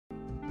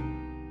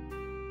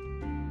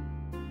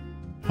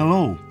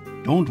Hello,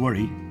 don't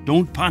worry,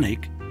 don't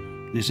panic.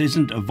 This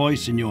isn't a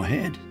voice in your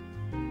head.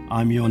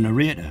 I'm your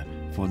narrator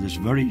for this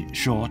very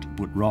short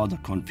but rather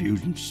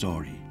confusing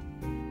story.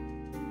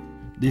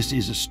 This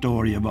is a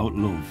story about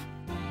love,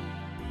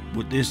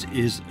 but this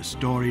is a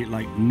story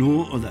like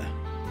no other.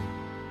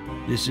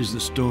 This is the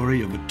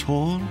story of a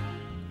tall,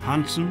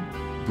 handsome,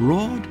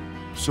 broad,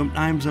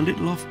 sometimes a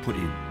little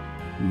off-putting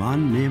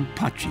man named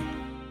Patchy.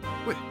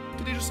 Wait,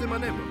 did he just say my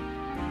name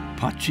wrong?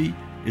 Patchy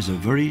is a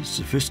very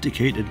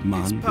sophisticated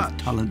man with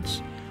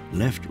talents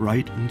left,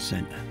 right and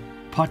centre.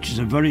 Patch is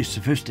a very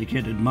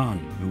sophisticated man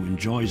who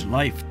enjoys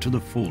life to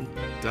the full.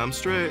 Damn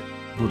straight.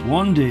 But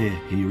one day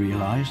he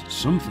realised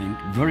something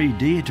very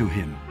dear to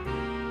him.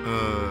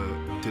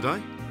 Did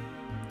I?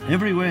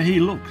 Everywhere he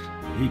looked,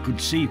 he could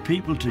see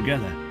people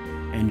together,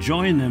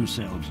 enjoying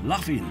themselves,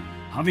 laughing,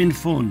 having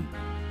fun.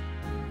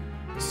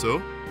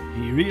 So?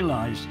 He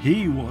realised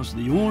he was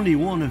the only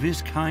one of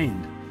his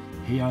kind.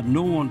 He had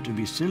no one to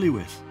be silly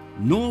with,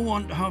 no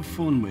one to have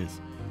fun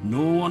with,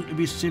 no one to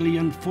be silly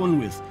and fun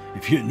with,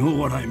 if you know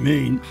what I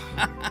mean.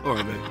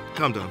 Alright mate,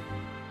 calm down.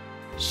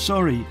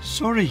 Sorry,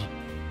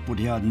 but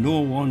he had no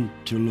one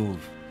to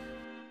love.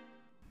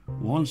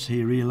 Once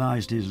he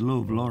realised his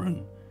love,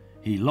 Lauren,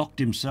 he locked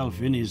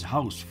himself in his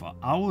house for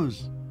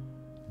hours,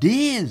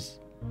 days,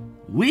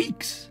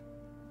 weeks,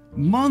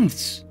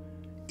 months,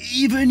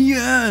 even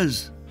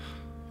years.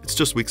 It's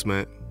just weeks,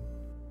 mate.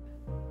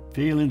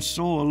 Feeling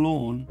so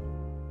alone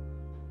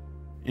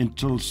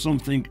until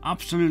something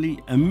absolutely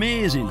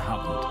amazing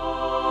happened.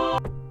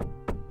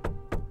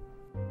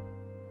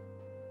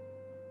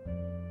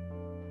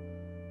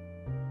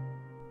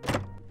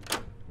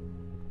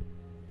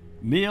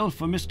 Mail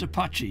for Mr.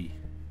 Patchy.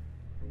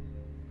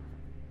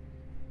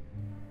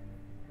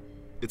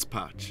 It's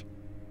Patch.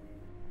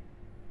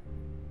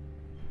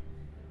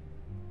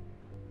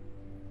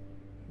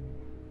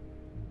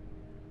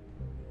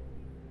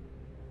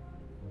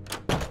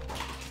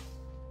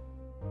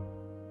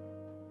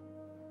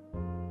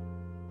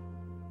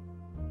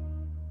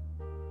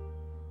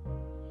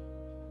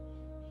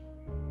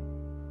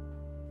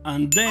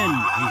 And then he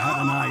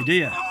had an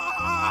idea.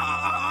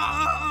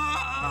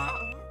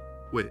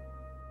 Wait.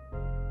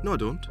 No, I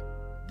don't.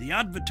 The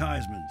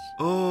advertisements.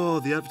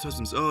 Oh, the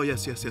advertisements. Oh,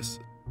 yes. He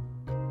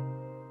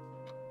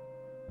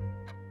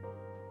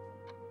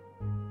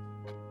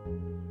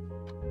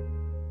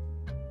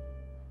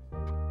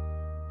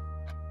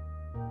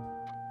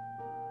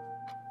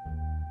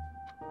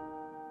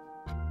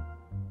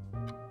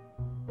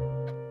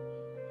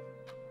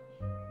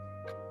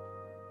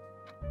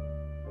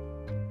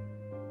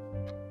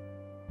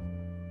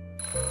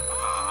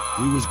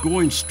was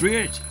going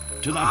straight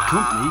to that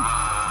company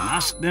and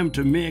asked them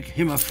to make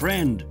him a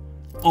friend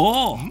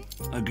or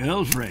a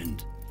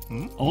girlfriend.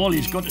 All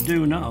he's got to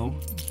do now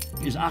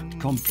is act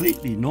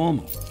completely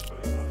normal.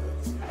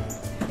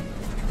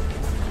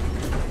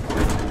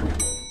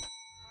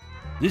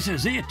 This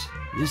is it.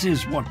 This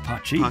is what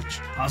Patchy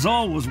has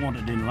always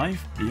wanted in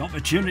life. The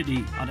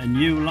opportunity at a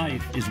new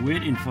life is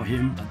waiting for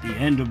him at the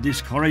end of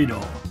this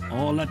corridor.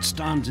 All that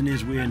stands in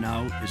his way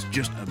now is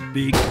just a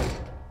big...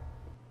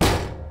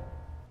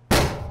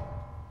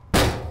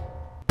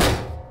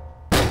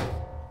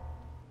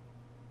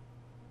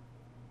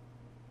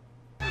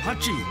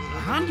 Patchy,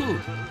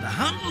 the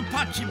handle,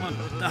 Patchy, man,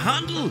 the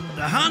handle,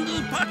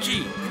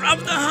 Patchy, grab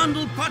the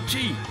handle,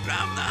 Patchy,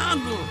 grab the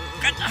handle,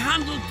 get the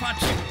handle,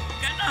 Patchy,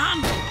 get the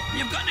handle,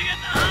 you've got to get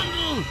the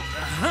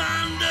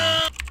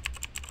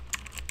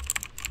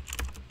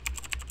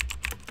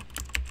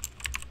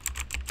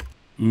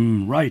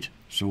handle, Right,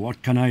 so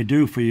what can I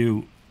do for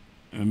you,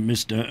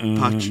 Mr.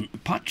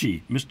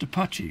 Patchy, Mr.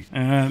 Patchy?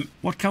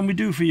 What can we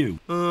do for you?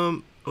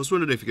 I was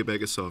wondering if you could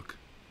make a sock.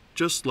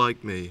 Just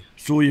like me.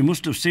 So you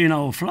must have seen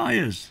our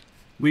flyers.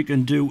 We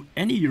can do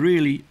any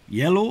really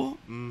yellow,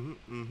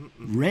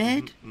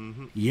 red,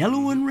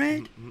 yellow and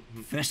red,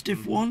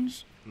 festive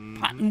ones,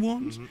 pattern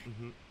ones,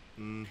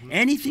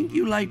 anything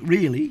you like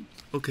really.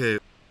 Okay,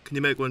 can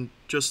you make one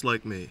just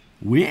like me?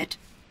 Wait.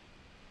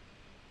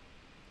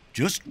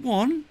 Just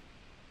one?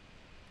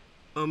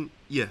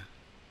 Yeah.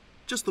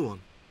 Just the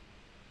one.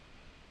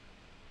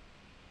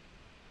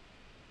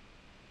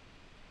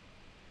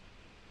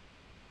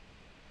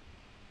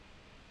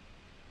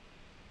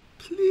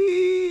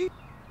 Please.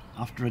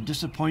 After a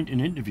disappointing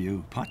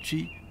interview,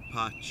 Patchy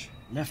Patch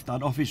left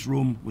that office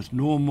room with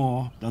no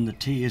more than the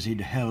tears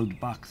he'd held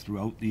back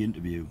throughout the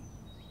interview.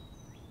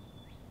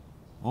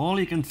 All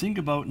he can think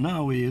about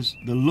now is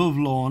the love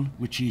lawn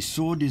which he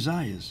so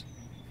desires.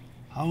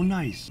 How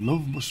nice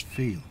love must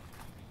feel.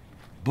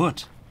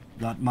 But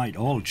that might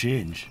all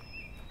change.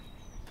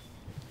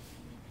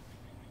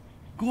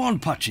 Go on,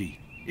 Patchy.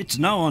 It's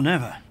now or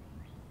never.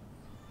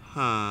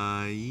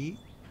 Hi.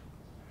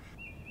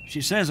 She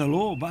says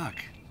hello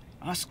back.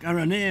 Ask her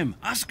a name.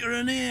 Ask her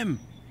a name.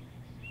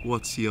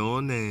 What's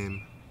your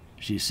name?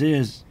 She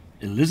says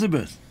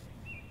Elizabeth.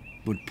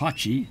 But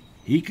Patchy,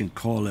 he can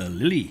call her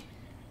Lily.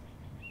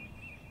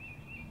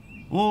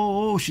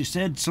 Oh, she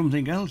said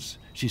something else.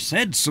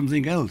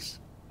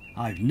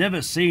 I've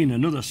never seen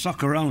another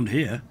sock around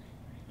here.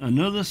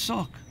 Another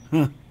sock?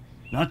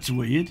 That's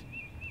weird.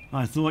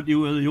 I thought you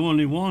were the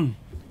only one.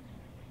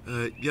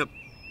 Yep.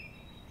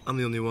 I'm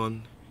the only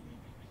one.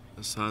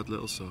 A sad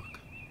little sock.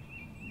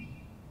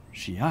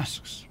 She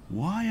asks,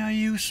 why are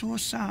you so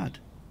sad?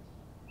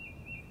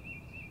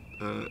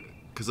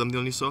 'Cause I'm the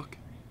only sock?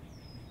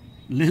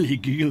 Lily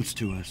giggles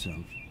to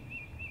herself.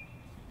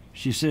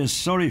 She says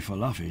sorry for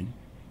laughing.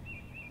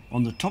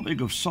 On the topic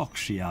of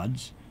socks, she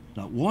adds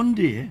that one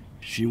day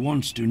she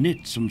wants to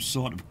knit some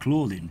sort of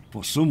clothing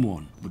for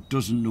someone but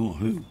doesn't know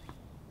who.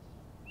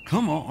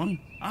 Come on,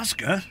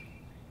 ask her.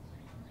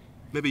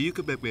 Maybe you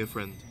could make me a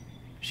friend.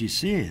 She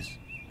says,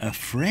 a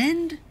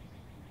friend?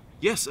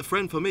 Yes, a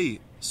friend for me,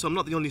 so I'm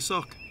not the only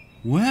sock.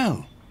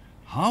 Well,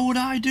 how would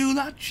I do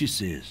that, she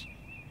says.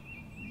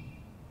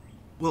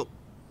 Well,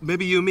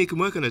 maybe you and me can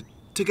work on it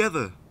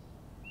together.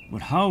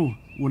 But how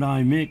would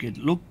I make it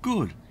look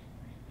good?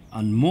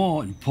 And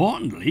more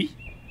importantly,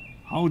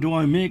 how do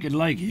I make it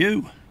like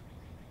you?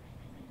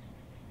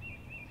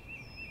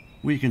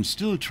 We can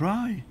still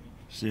try,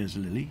 says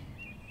Lily.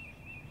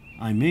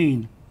 I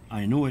mean,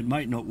 I know it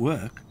might not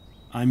work.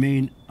 I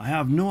mean, I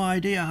have no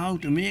idea how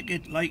to make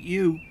it like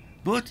you,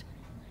 but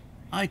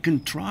I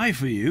can try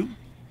for you.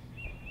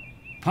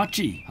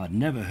 Patchy had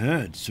never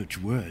heard such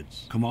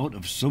words come out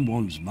of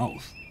someone's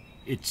mouth.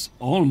 It's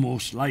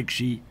almost like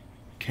she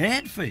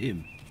cared for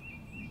him.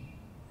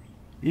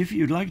 If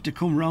you'd like to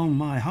come round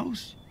my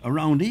house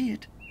around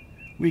 8,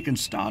 we can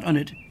start on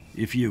it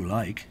if you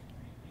like.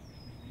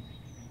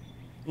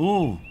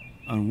 Oh,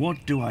 and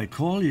what do I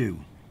call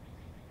you?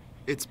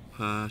 It's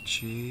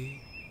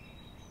Patchy.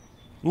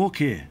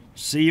 Okay,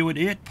 see you at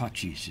 8,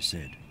 Patchy, she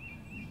said.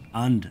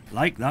 And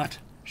like that,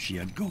 she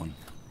had gone.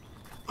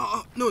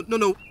 Oh,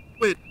 no,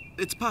 wait,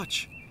 it's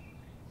Patch.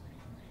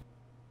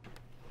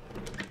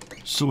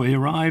 So he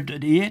arrived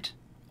at 8,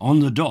 on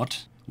the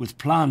dot, with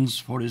plans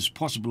for his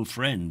possible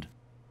friend.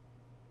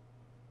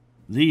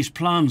 These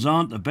plans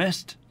aren't the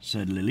best,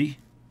 said Lily.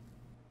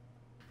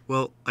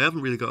 Well, I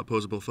haven't really got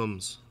opposable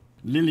thumbs.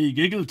 Lily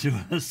giggled to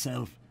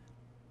herself.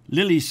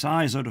 Lily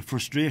sighs out of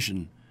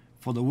frustration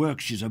for the work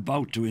she's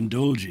about to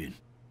indulge in.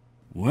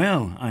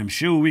 Well, I'm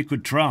sure we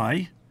could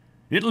try.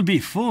 It'll be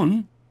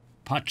fun.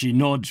 Patchy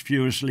nods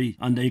furiously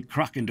and they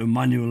crack into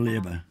manual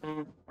labour.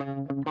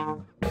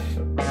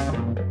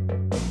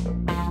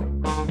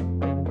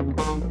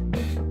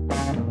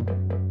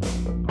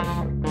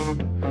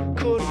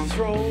 Could have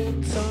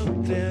thrown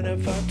something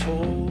if I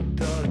told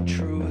the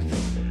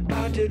truth.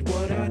 I did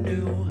what I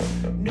knew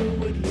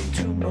would lead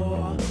to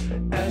more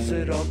as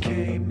it all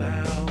came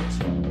out.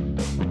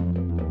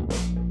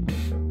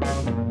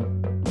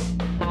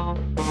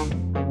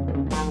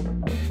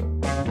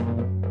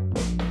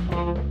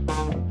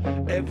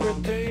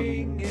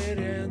 Everything it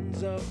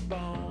ends up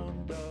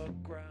on the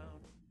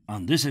ground.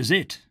 And this is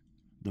it.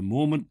 The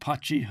moment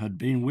Patchy had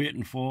been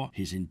waiting for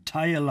his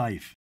entire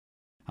life.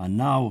 And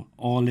now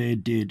all they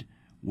did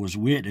was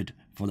waited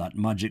for that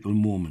magical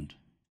moment.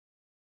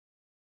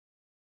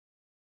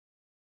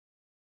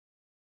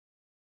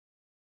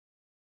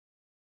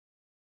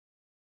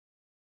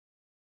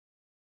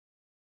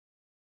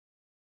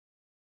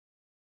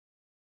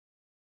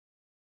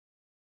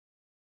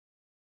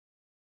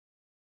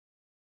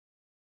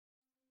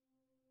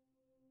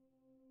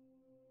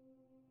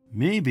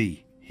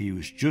 Maybe he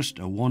was just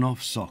a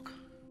one-off sock.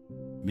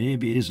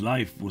 Maybe his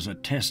life was a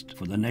test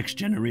for the next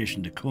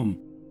generation to come.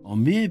 Or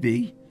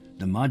maybe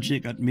the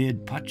magic that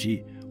made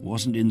Patchy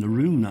wasn't in the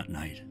room that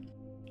night.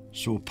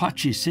 So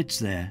Patchy sits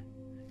there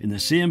in the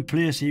same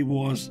place he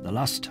was the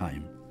last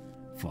time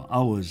for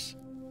hours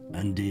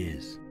and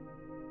days.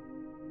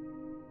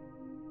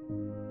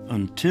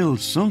 Until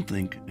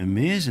something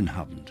amazing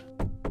happened.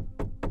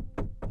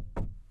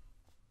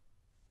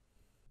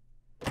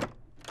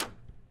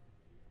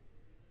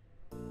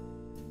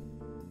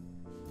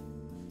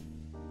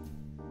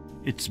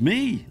 It's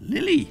me,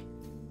 Lily.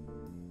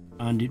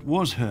 And it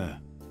was her.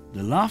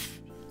 The laugh,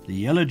 the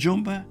yellow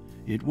jumper,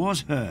 it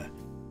was her.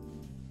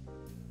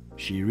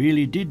 She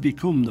really did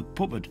become the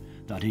puppet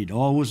that he'd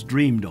always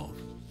dreamed of.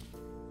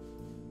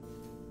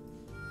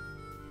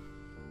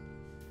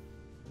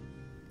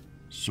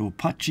 So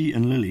Patchy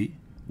and Lily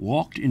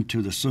walked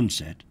into the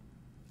sunset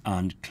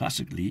and,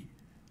 classically,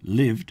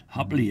 lived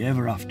happily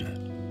ever after.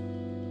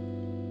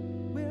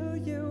 Will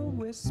you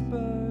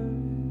whisper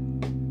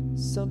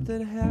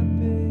something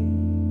happy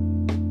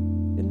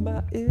in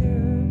my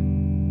ear?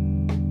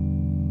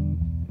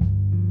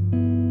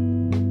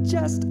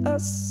 Just a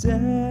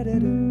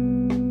sedative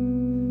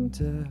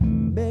to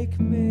make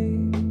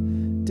me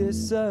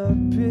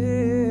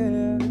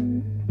disappear.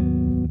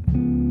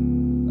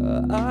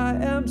 I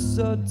am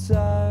so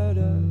tired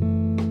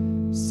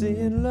of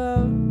seeing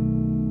love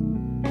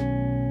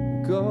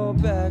go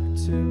back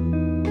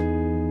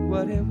to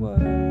what it was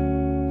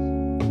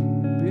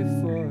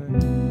before.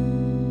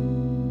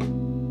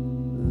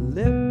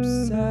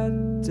 Lips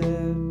had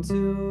dared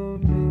to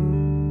meet.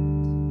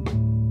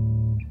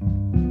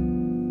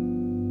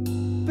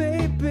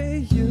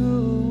 Baby, you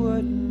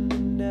would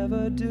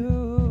never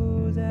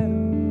do that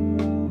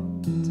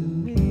wrong to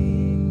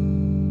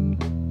me.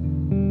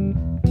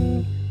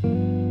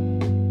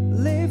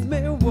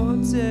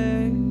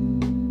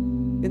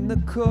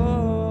 the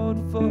cold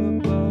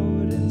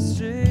foreboding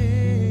stream.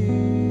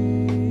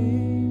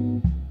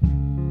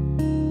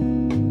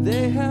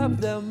 They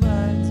have their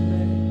minds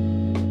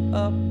made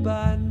up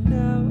by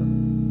now.